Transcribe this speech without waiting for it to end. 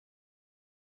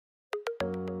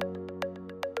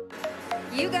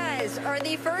You guys are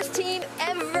the first team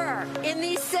ever in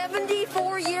the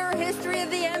 74-year history of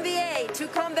the NBA to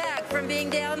come back from being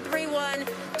down 3-1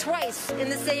 twice in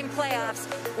the same playoffs.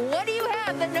 What do you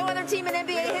have that no other team in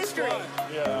NBA history?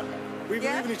 Yeah. We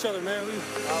believe in each other, man.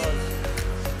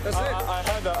 That's it. I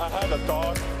had a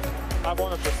thought. I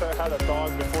wanted to say I had a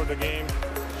thought before the game,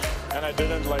 and I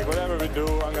didn't. Like, whatever we do,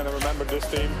 I'm going to remember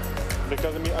this team.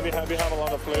 Because we have a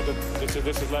lot of players that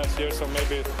this is last year, so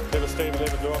maybe they will stay, maybe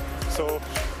they will go. So,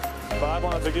 but I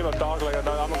wanted to give a talk like that.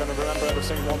 I'm going to remember every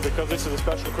single one because this is a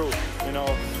special crew. You know,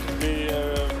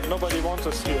 nobody wants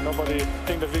us here. Nobody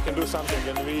think that we can do something,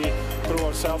 and we prove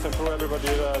ourselves and prove everybody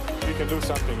that we can do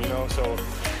something. You know, so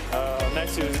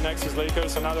next is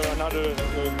Lakers, another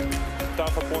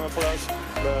tough opponent for us.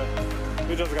 But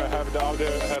we just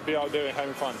gotta be out there and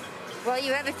having fun. Well,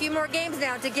 you have a few more games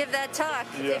now to give that talk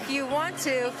if you want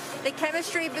to. The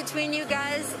chemistry between you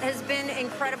guys has been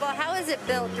incredible. How has it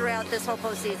built throughout this whole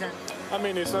postseason? I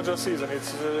mean, it's not just season.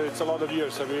 It's a lot of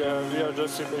years. We are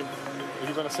just simply. Are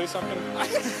you gonna say something?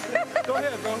 Go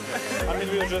ahead, bro. I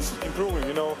mean, we are just improving.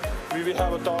 You know, we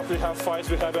have a talk, we have fights,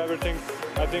 we have everything.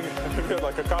 I think we're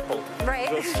like a couple. Right.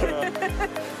 Just,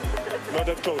 not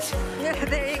that close.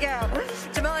 There you go.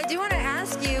 Jamal, I do want to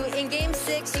ask you, in Game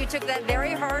 6, you took that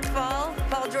very hard fall.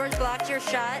 Paul George blocked your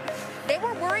shot. They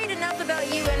were worried enough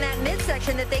about you in that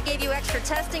midsection that they gave you extra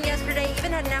testing yesterday,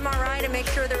 even had an MRI to make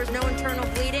sure there was no internal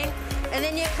bleeding. And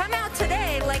then you come out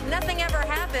today like nothing ever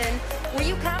happened. Were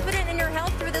you confident in your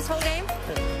health through this whole game?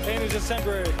 Pain is just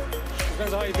temporary.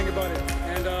 Depends on how you think about it.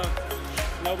 And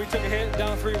no, we took a hit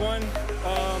down 3-1.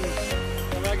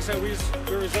 And like I said, we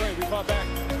were resilient. We fought back.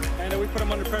 And we put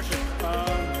them under pressure.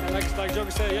 And like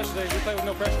Joker said yesterday, we play with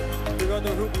no pressure. We go out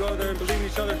there and hoop, we go out there and believe in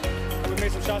each other. We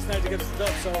made some shots tonight to get us the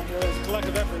dub, so it's a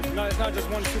collective effort. It's not just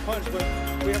 1-2 punch, but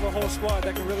we have a whole squad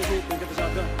that can really hoop and get the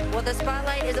job done. Well, the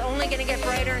spotlight is only going to get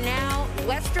brighter now.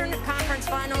 Western Conference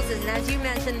Finals is, as you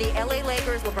mentioned, the LA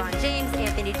Lakers, LeBron James,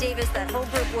 Anthony Davis, that whole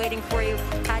group waiting for you.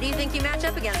 How do you think you match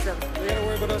up against them? They got to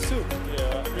worry about us, too.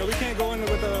 Yeah. You know, we can't go in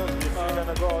with a... We're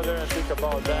going to go out there and think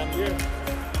about them. Yeah.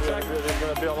 Exactly. It's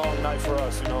going to be a long night for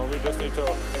us. You know, we just need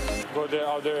to go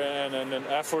out there and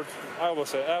effort. I will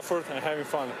say effort and having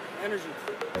fun. Energy.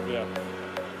 Yeah.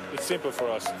 It's simple for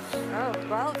us. Oh,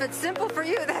 well, if it's simple for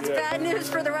you, that's bad news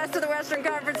for the rest of the Western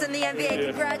Conference and the NBA. Yeah.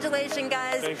 Congratulations,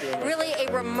 guys. Thank you. Really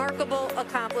a remarkable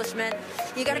accomplishment.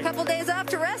 You got a couple days off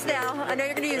to rest now. I know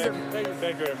you're going to use them. Thank you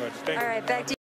very much. Thank you. All right, back to you.